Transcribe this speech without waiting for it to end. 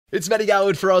It's Matty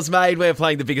Garwood for Ozmade. We're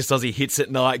playing the biggest Aussie hits at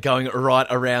night, going right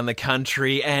around the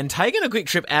country and taking a quick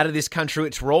trip out of this country,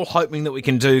 which we're all hoping that we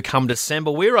can do come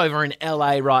December. We're over in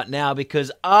LA right now because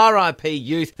RIP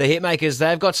Youth, the hitmakers,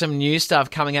 they've got some new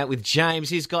stuff coming out with James.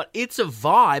 He's got It's a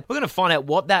Vibe. We're going to find out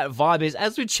what that vibe is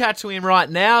as we chat to him right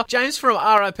now. James from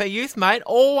RIP Youth, mate.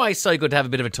 Always so good to have a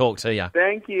bit of a talk to you.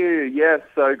 Thank you. Yes,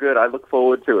 so good. I look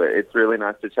forward to it. It's really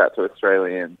nice to chat to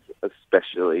Australians,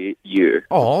 especially you.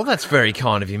 Oh, that's very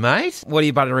kind of you, mate. What are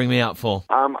you buttering me up for?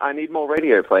 I need more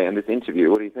radio play in this interview.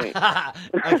 What do you think?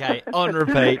 Okay, on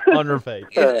repeat.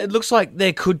 It looks like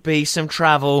there could be some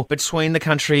travel between the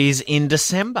countries in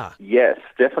December. Yes,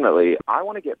 definitely. I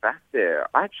want to get back there.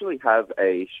 I actually have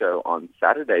a show on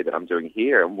Saturday that I'm doing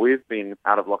here, and we've been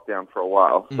out of lockdown for a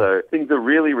while, so things are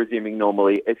really resuming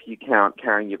normally if you count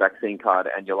carrying your vaccine card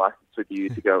and your license with you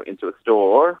to go into a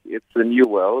store. It's a new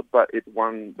world, but it's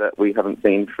one that we haven't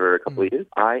seen for a couple of years.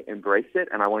 I embrace it,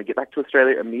 and I want to get back to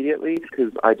Australia immediately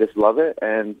because I just love it.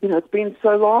 And, you know, it's been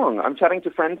so long. I'm chatting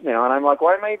to friends now, and I'm like,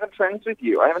 why am I even friends with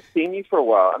you? I haven't seen you for a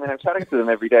while. I mean, I'm chatting to them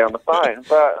every day on the phone,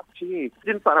 but, geez, I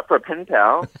didn't sign up for a pen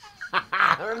pal.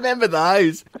 I remember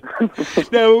those.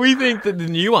 No, we think that the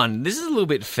new one, this is a little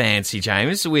bit fancy,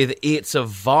 James, with It's a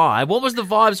Vibe. What was the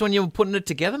vibes when you were putting it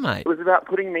together, mate? It was about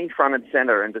putting me front and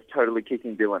center and just totally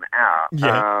kicking Dylan out.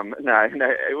 Yeah. No,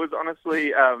 it was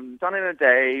honestly done in a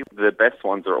day. The best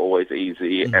ones are always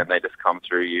easy and they just come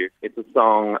through you. It's a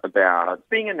song about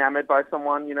being enamored by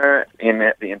someone. You know, in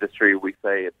the industry, we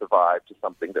say it's a vibe to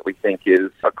something that we think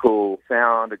is a cool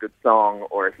sound, a good song,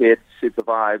 or a hit. It's a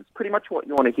vibe. It's pretty much what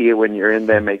you want to hear when you're in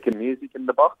there making music in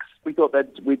the box. We thought that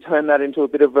we'd turn that into a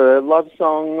bit of a love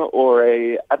song or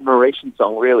a admiration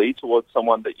song, really, towards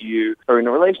someone that you are in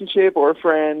a relationship or a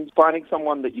friend, finding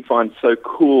someone that you find so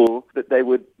cool that they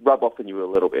would rub off on you a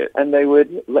little bit and they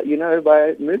would let you know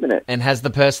by moving it. And has the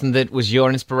person that was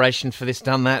your inspiration for this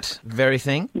done that very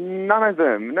thing? None of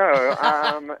them, no.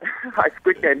 I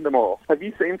Squid Game them all. Have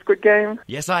you seen Squid Game?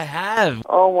 Yes, I have.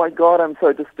 Oh my God, I'm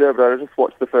so disturbed. I just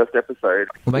watched the first episode.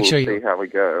 Well, make sure you see how we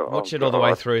go. Watch it all the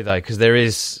way through, though, because there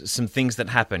is some things that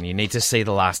happen. You need to see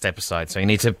the last episode, so you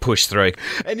need to push through.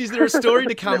 And is there a story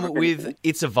to come with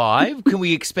It's a Vibe? Can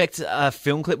we expect a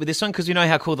film clip with this one? Because you know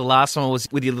how cool the last one was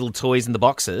with your little toys in the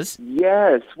boxes.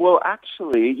 Yes. Well,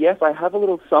 actually, yes, I have a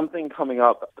little something coming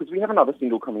up because we have another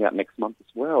single coming out next month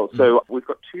as well. So we've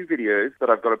got 2 videos that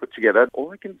I've got to put together.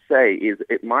 All I can say is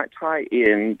it might tie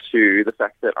into the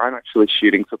fact that I'm actually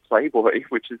shooting for Playboy,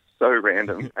 which is so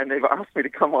random. And they've asked me to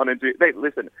come on and do...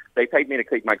 They paid me to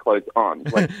keep my clothes on,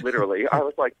 like literally. I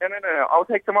was like, no, I'll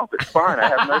take them off. It's fine. I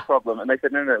have no problem. And they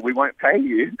said, no, we won't pay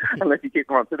you unless you keep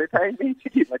them on. So they paid me to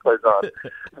keep my clothes on.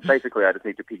 Basically, I just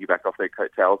need to piggyback off their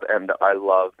coattails. And I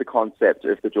love the concept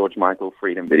of the George Michael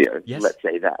Freedom video. Yes. Let's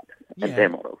say that. Yeah. And their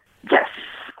models. Yes.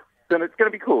 So it's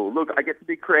going to be cool. Look, I get to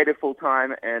be creative full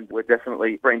time and we're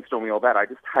definitely brainstorming all that. I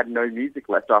just had no music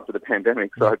left after the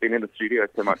pandemic, so I've been in the studio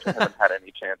so much I haven't had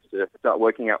any chance to start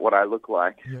working out what I look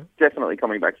like. Yeah. Definitely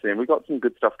coming back soon. We've got some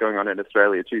good stuff going on in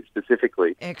Australia too,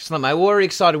 specifically. Excellent, mate. We're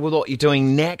excited with what you're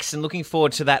doing next and looking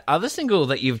forward to that other single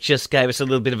that you've just gave us a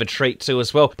little bit of a treat to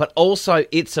as well, but also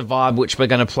It's a Vibe, which we're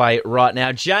going to play right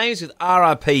now. James with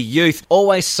RIP Youth.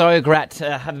 Always so great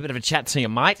to have a bit of a chat to you,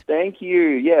 mate. Thank you.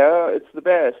 Yeah, it's the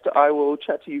best. I will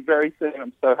chat to you very soon.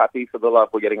 I'm so happy for the love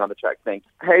we're getting on the track. Thanks.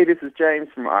 Hey, this is James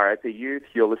from RIP Youth.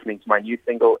 You're listening to my new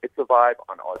single, It's a Vibe,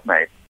 on Ozmade.